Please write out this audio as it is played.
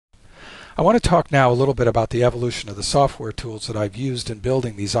I want to talk now a little bit about the evolution of the software tools that I've used in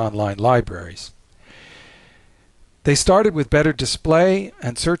building these online libraries. They started with better display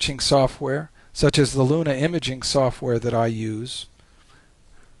and searching software, such as the Luna imaging software that I use,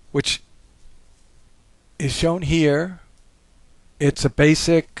 which is shown here. It's a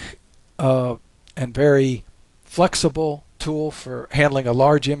basic and very flexible tool for handling a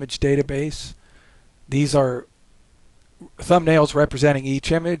large image database. These are thumbnails representing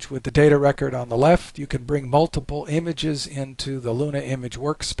each image with the data record on the left. You can bring multiple images into the Luna image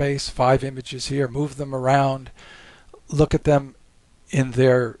workspace, 5 images here, move them around, look at them in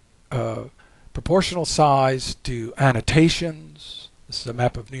their proportional size, do annotations. This is a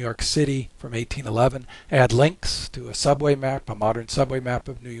map of New York City from 1811. Add links to a subway map, a modern subway map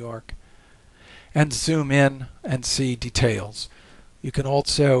of New York, and zoom in and see details. You can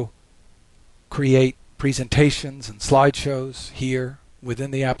also create presentations and slideshows here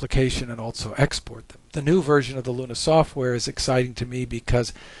within the application and also export them. The new version of the Luna software is exciting to me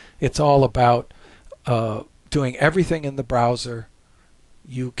because it's all about doing everything in the browser.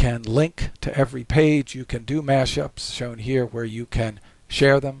 You can link to every page. You can do mashups, shown here, where you can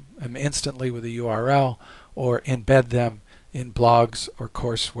share them instantly with a URL or embed them in blogs or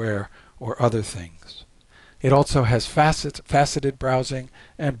courseware or other things. It also has faceted browsing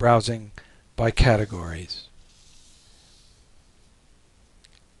and browsing by categories.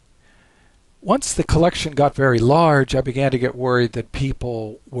 Once the collection got very large, I began to get worried that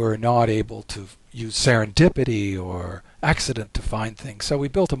people were not able to use serendipity or accident to find things. So we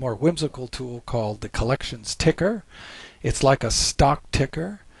built a more whimsical tool called the Collections Ticker. It's like a stock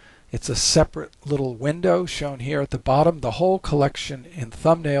ticker. It's a separate little window shown here at the bottom. The whole collection in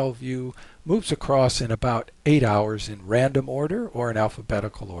thumbnail view moves across in about 8 hours in random order or in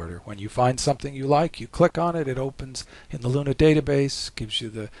alphabetical order. When you find something you like, you click on it, it opens in the Luna database, gives you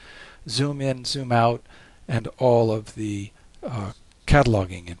the zoom in, zoom out, and all of the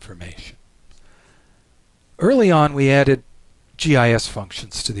cataloging information. Early on, we added GIS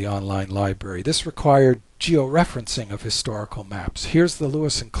functions to the online library. This required georeferencing of historical maps. Here's the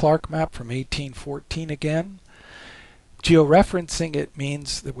Lewis and Clark map from 1814 again. Georeferencing it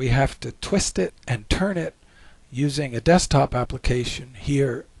means that we have to twist it and turn it using a desktop application,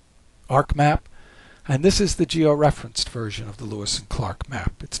 here ArcMap, and this is the georeferenced version of the Lewis and Clark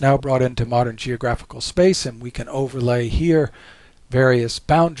map. It's now brought into modern geographical space, and we can overlay here various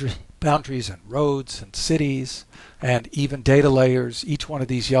boundaries and roads and cities and even data layers. Each one of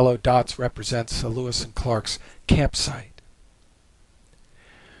these yellow dots represents a Lewis and Clark's campsite.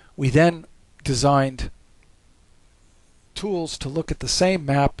 We then designed tools to look at the same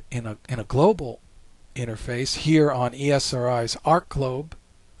map in a global interface. Here on ESRI's ArcGlobe,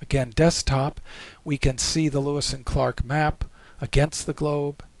 again desktop, we can see the Lewis and Clark map against the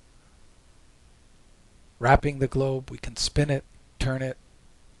globe, wrapping the globe. We can spin it, turn it,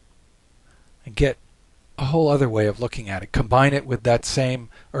 and get a whole other way of looking at it. Combine it with that same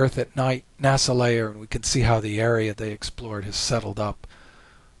Earth at Night NASA layer, and we can see how the area they explored has settled up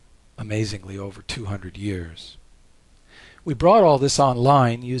amazingly over 200 years. We brought all this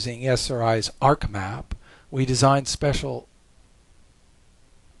online using ESRI's ArcMap. We designed special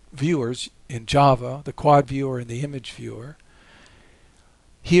viewers in Java, the quad viewer and the image viewer.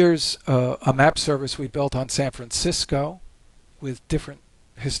 Here's a map service we built on San Francisco with different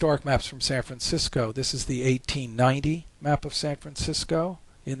historic maps from San Francisco. This is the 1890 map of San Francisco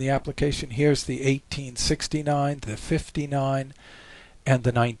in the application. Here's the 1869, the 59, and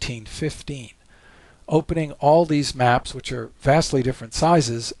the 1915. Opening all these maps, which are vastly different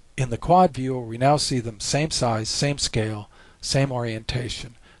sizes, in the quad viewer, we now see them same size, same scale, same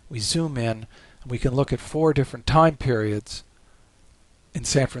orientation. We zoom in, and we can look at 4 different time periods in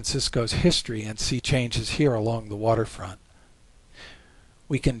San Francisco's history and see changes here along the waterfront.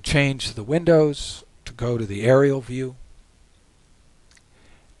 We can change the windows to go to the aerial view,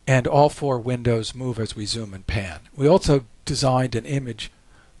 and all 4 windows move as we zoom and pan. We also designed an image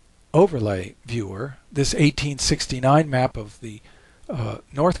overlay viewer. This 1869 map of the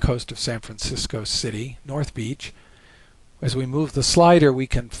north coast of San Francisco City, North Beach. As we move the slider, we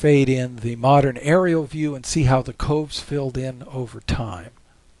can fade in the modern aerial view and see how the coves filled in over time.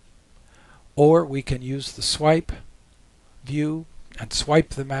 Or we can use the swipe view and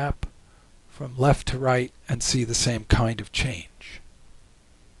swipe the map from left to right and see the same kind of change.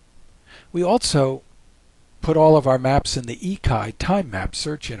 We also put all of our maps in the ECI time map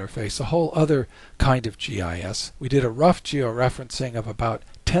search interface, a whole other kind of GIS. We did a rough georeferencing of about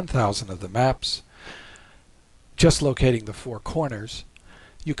 10,000 of the maps, just locating the 4 corners.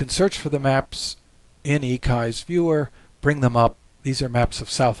 You can search for the maps in ECI's viewer, bring them up These are maps of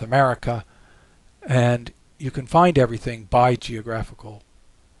South America, and you can find everything by geographical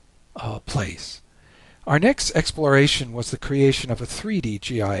place. Our next exploration was the creation of a 3D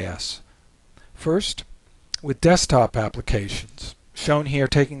GIS. First, with desktop applications, shown here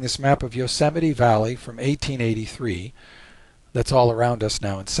taking this map of Yosemite Valley from 1883, that's all around us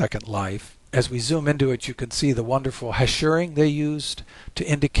now in Second Life. As we zoom into it, you can see the wonderful hachsuring they used to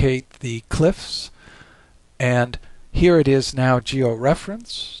indicate the cliffs, and here it is now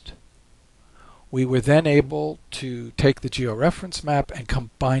georeferenced. We were then able to take the georeference map and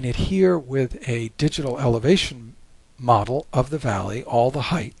combine it here with a digital elevation model of the valley, all the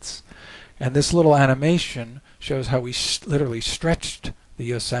heights. And this little animation shows how we literally stretched the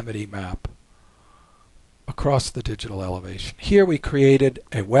Yosemite map across the digital elevation. Here we created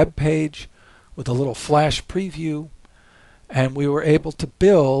a web page with a little flash preview, and we were able to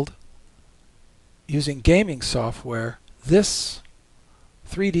build, using gaming software, this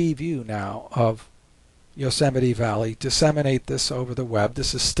 3D view now of Yosemite Valley, disseminate this over the web.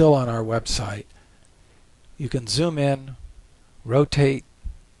 This is still on our website. You can zoom in, rotate,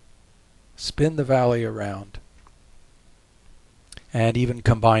 spin the valley around, and even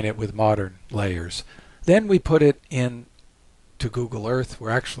combine it with modern layers. Then we put it in to Google Earth. We're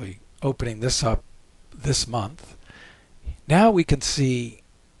actually opening this up this month. Now we can see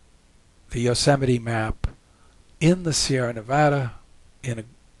the Yosemite map in the Sierra Nevada in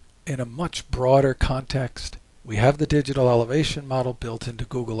a much broader context. We have the digital elevation model built into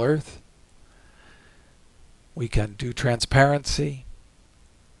Google Earth. We can do transparency.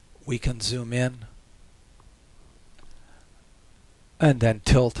 We can zoom in and then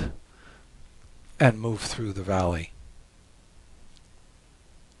tilt and move through the valley.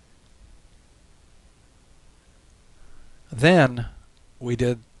 Then we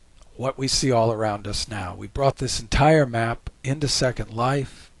did what we see all around us now. We brought this entire map into Second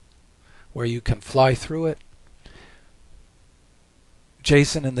Life, where you can fly through it.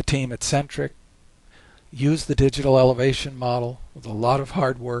 Jason and the team at Centric used the digital elevation model with a lot of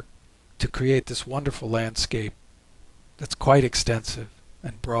hard work to create this wonderful landscape that's quite extensive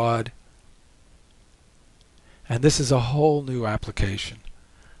and broad. And this is a whole new application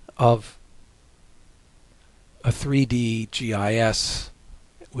of a 3D GIS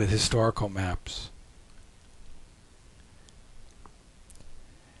with historical maps.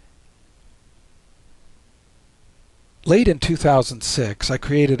 Late in 2006, I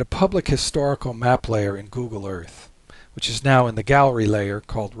created a public historical map layer in Google Earth, which is now in the gallery layer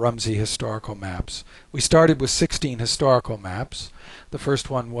called Rumsey Historical Maps. We started with 16 historical maps. The first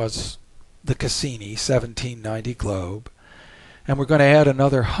one was the Cassini 1790 globe, and we're going to add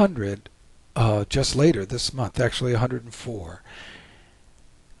another 100 just later this month, actually 104.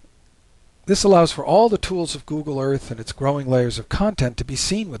 This allows for all the tools of Google Earth and its growing layers of content to be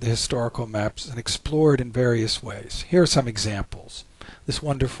seen with the historical maps and explored in various ways. Here are some examples. This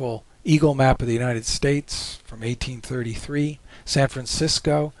wonderful Eagle map of the United States from 1833, San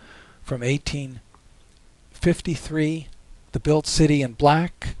Francisco from 1853, the built city in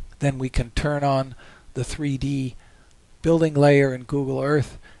black. Then we can turn on the 3D building layer in Google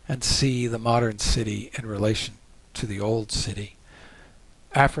Earth and see the modern city in relation to the old city.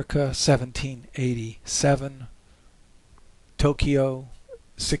 Africa, 1787. Tokyo,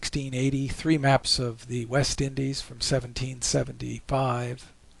 1680. 3 maps of the West Indies from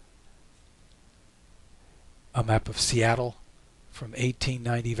 1775. A map of Seattle from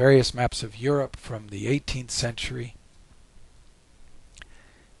 1890. Various maps of Europe from the 18th century.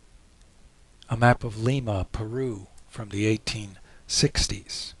 A map of Lima, Peru from the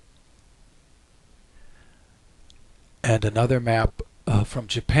 1860s. And another map from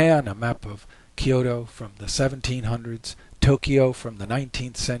Japan, a map of Kyoto from the 1700s, Tokyo from the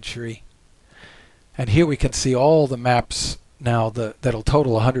 19th century. And here we can see all the maps now that'll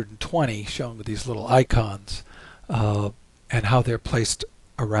total 120, shown with these little icons, and how they're placed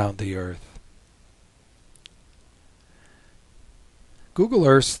around the Earth. Google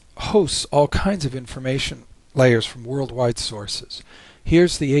Earth hosts all kinds of information layers from worldwide sources.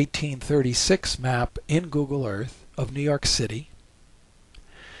 Here's the 1836 map in Google Earth of New York City.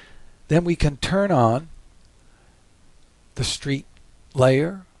 Then we can turn on the street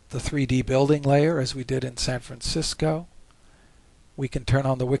layer, the 3D building layer, as we did in San Francisco. We can turn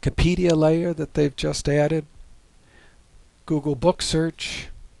on the Wikipedia layer that they've just added, Google Book Search,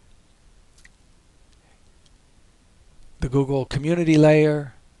 the Google Community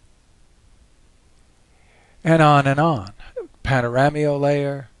layer, and on and on. Panoramio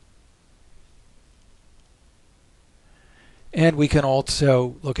layer. And we can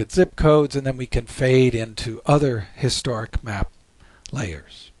also look at zip codes, and then we can fade into other historic map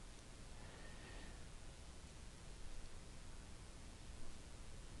layers.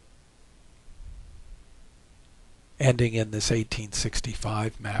 Ending in this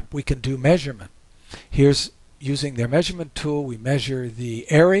 1865 map, we can do measurement. Here's, using their measurement tool, we measure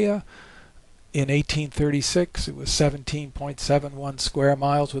the area. In 1836, it was 17.71 square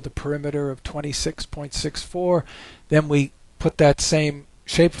miles with a perimeter of 26.64. Then we put that same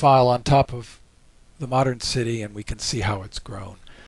shapefile on top of the modern city, and we can see how it's grown.